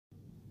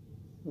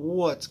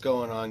What's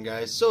going on,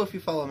 guys? So if you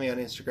follow me on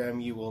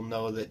Instagram, you will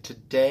know that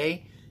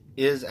today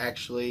is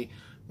actually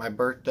my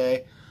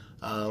birthday.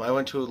 I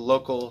went to a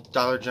local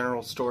Dollar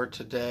General store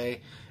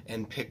today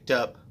and picked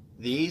up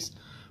these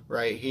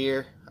right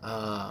here.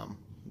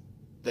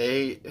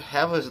 They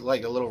have a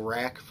little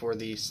rack for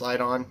the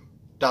slide-on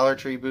Dollar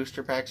Tree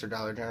booster packs or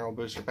Dollar General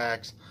booster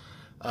packs,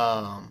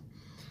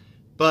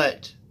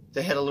 but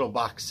they had a little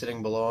box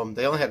sitting below them.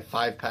 They only had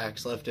 5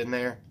 packs left in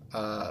there.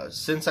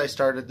 Since I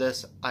started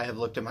this, I have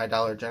looked at my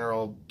Dollar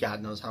General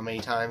God knows how many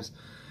times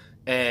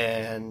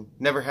and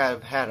never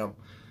have had them.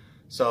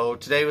 So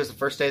today was the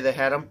first day they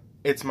had them.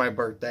 It's my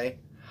birthday.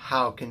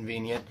 How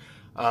convenient.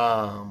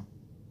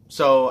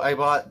 So I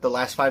bought the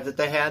last 5 that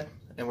they had,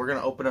 and we're going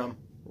to open them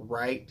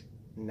right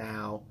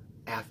now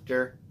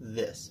after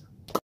this.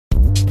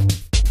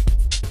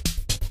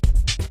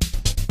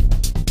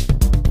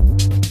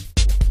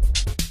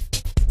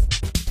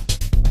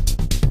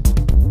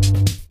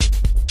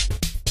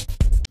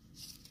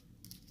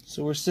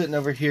 So we're sitting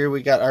over here.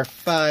 We got our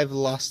 5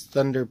 Lost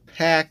Thunder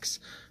packs.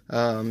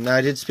 Now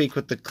I did speak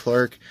with the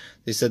clerk.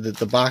 They said that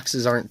the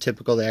boxes aren't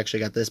typical. They actually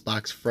got this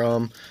box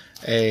from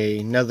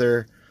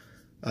another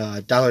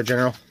Dollar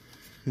General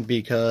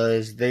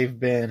because they've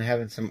been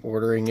having some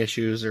ordering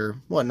issues or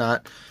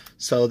whatnot.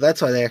 So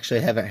that's why they actually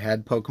haven't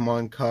had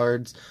Pokemon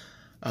cards.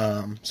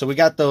 So we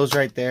got those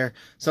right there.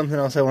 Something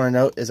else I want to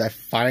note is I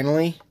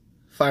finally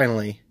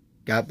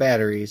got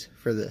batteries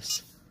for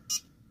this.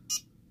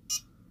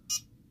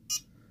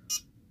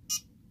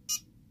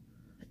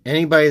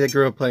 Anybody that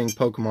grew up playing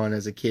Pokemon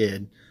as a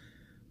kid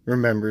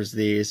remembers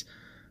these,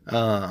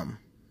 because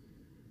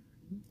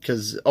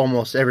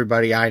almost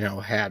everybody I know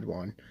had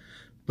one.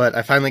 But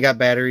I finally got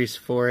batteries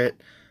for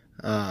it,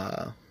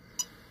 but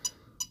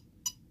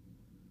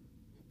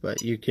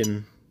you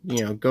can,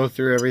 go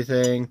through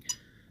everything.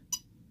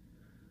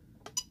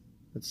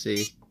 Let's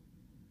see.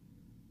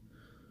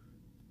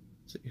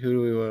 Who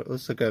do we want?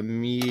 Let's look at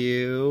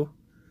Mewtwo.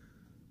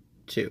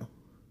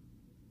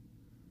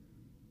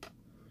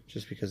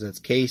 Just because that's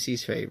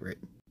Casey's favorite.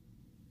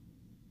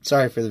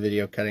 Sorry for the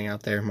video cutting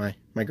out there. My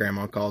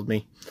grandma called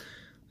me.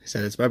 I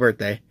said it's my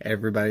birthday.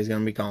 Everybody's going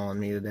to be calling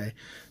me today.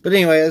 But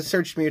anyway, I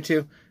searched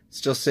Mewtwo. It's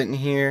still sitting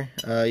here.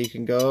 You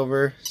can go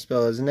over,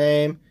 spell his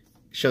name.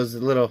 Shows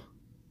the little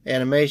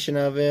animation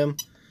of him.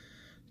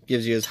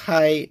 Gives you his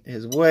height,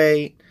 his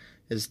weight,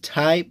 his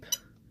type,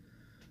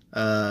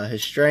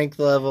 his strength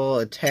level,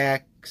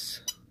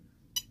 attacks,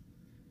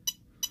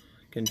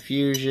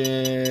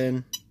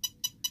 confusion,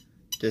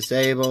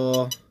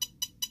 disable,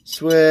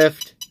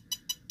 swift,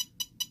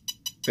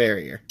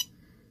 barrier.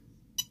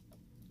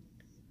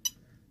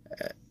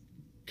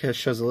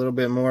 Shows a little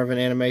bit more of an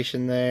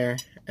animation there,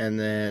 and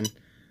then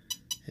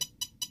it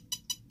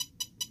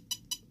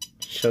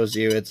shows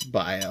you its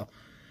bio.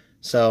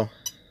 So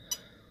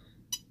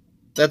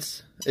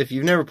that's, if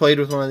you've never played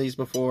with one of these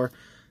before,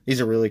 these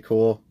are really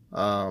cool.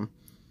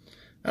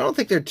 I don't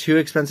think they're too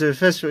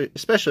expensive,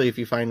 especially if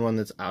you find one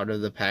that's out of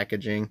the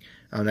packaging.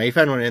 Now, you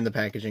find one in the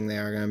packaging, they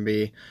are going to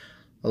be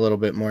a little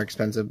bit more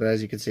expensive. But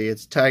as you can see,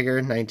 it's Tiger,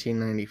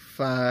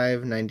 1995,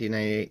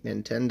 1998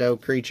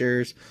 Nintendo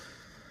creatures.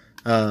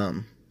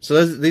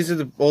 So these are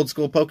the old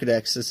school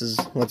Pokedex. This is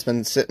what's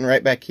been sitting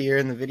right back here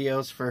in the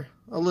videos for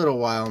a little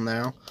while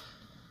now.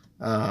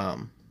 My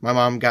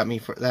mom got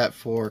me that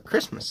for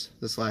Christmas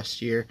this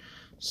last year.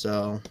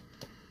 So,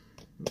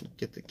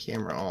 get the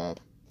camera all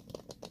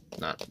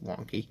not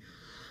wonky,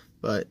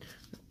 but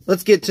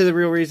let's get to the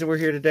real reason we're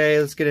here today.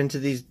 Let's get into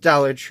these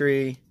Dollar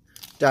Tree,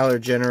 Dollar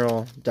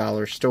General,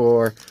 Dollar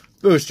Store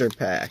booster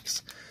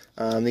packs.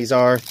 These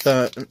are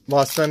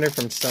Lost Thunder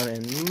from Sun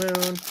and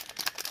Moon.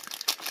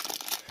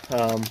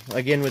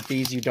 Again, with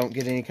these, you don't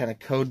get any kind of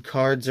code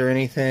cards or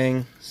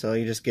anything, so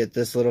you just get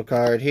this little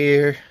card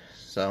here.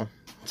 So,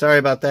 sorry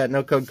about that,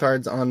 no code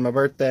cards on my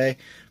birthday,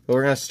 but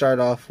we're going to start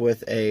off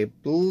with a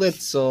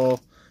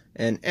Blitzel,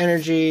 an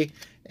Energy,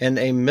 and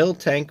a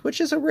Miltank,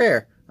 which is a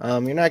rare.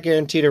 You're not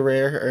guaranteed a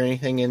rare or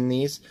anything in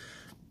these,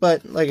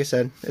 but like I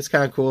said, it's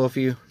kind of cool if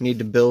you need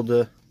to build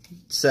a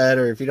set,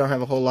 or if you don't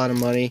have a whole lot of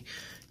money,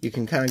 you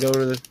can kind of go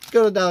to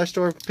the dollar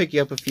store, pick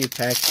you up a few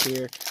packs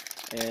here,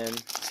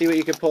 and see what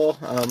you can pull.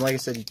 Like I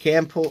said, you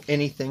can pull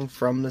anything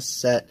from the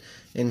set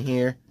in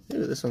here.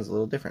 Ooh, this one's a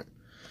little different,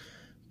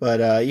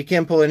 but you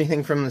can pull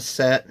anything from the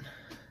set.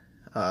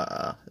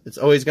 It's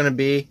always going to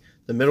be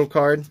the middle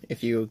card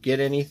if you get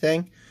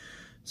anything.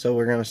 So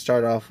we're going to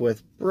start off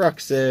with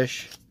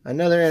Bruxish,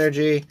 another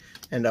Energy,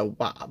 and a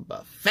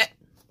Wobbuffet,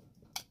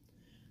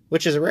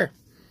 which is a rare.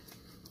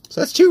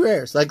 So that's 2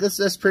 rares. Like,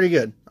 that's pretty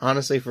good.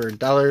 Honestly, for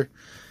dollar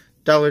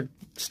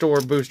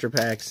store booster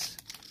packs,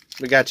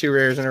 we got 2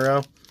 rares in a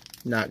row.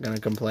 Not going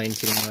to complain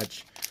too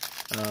much.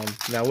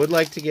 Now, I would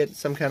like to get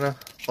some kind of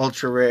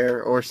ultra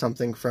rare or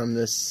something from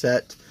this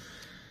set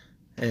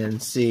and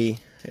see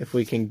if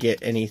we can get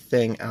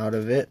anything out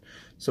of it.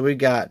 So we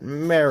got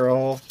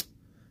Meryl,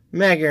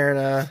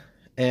 Magarna,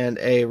 and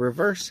a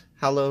reverse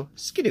hollow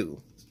Skidoo.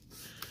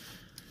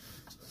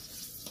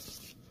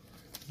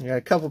 I got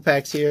a couple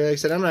packs here. Like I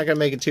said, I'm not going to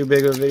make it too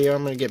big of a video.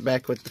 I'm going to get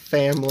back with the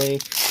family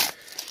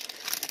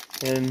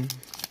and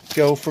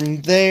go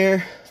from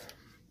there.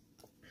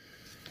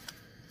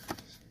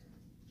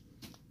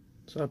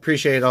 So I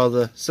appreciate all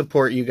the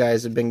support you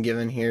guys have been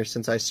giving here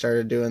since I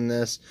started doing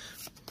this.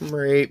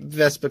 Marie,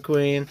 Vespa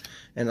Queen,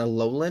 and a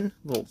Lowland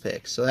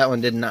Vulpix. So that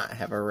one did not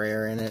have a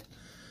rare in it.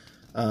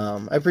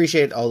 I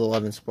appreciate all the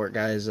love and support,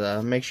 guys.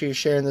 Make sure you're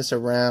sharing this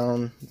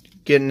around,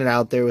 getting it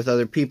out there with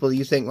other people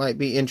you think might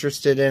be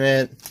interested in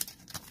it.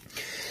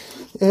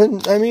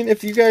 And, I mean,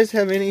 if you guys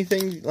have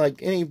anything,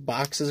 like any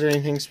boxes or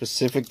anything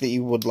specific that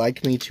you would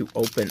like me to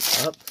open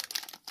up,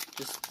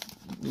 just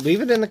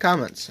leave it in the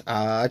comments.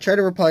 I try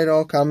to reply to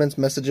all comments,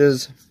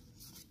 messages,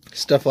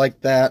 stuff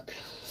like that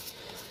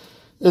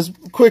as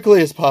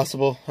quickly as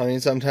possible. I mean,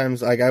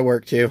 sometimes, like, I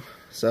work too,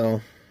 so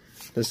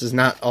this is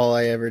not all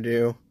I ever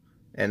do.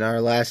 And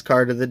our last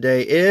card of the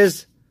day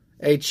is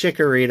a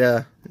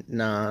Chikorita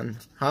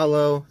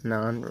non-holo,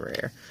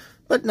 non-rare.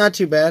 But not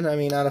too bad. I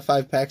mean, out of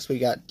 5 packs, we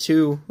got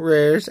 2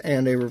 rares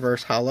and a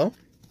reverse holo.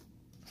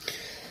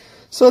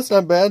 So it's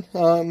not bad.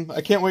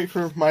 I can't wait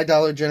for my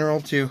Dollar General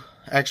to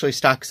actually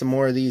stock some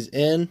more of these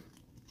in.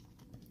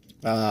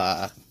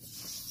 I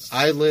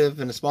live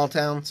in a small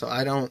town, so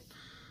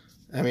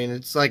I mean,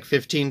 it's like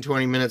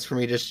 15-20 minutes for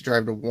me just to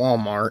drive to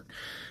Walmart,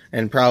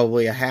 and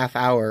probably a half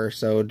hour or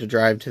so to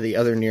drive to the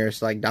other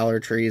nearest, like, Dollar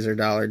Trees or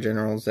Dollar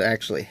Generals that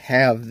actually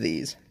have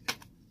these.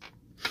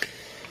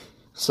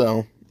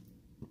 So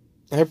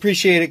I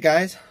appreciate it,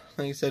 guys.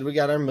 Like I said, we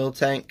got our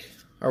Miltank,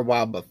 our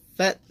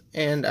Wobbuffet,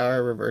 and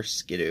our reverse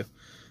Skidoo.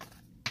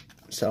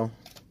 So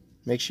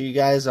make sure you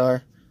guys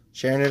are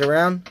sharing it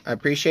around. I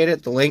appreciate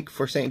it. The link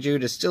for St.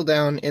 Jude is still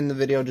down in the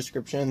video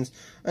descriptions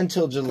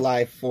until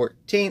July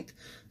 14th.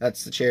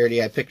 That's the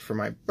charity I picked for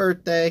my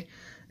birthday.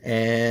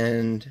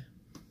 And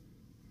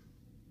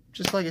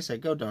just like I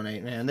said, go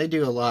donate, man. They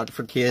do a lot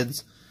for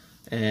kids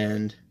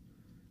and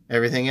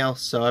everything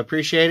else. So I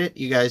appreciate it.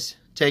 You guys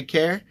take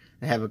care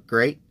and have a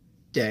great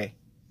day.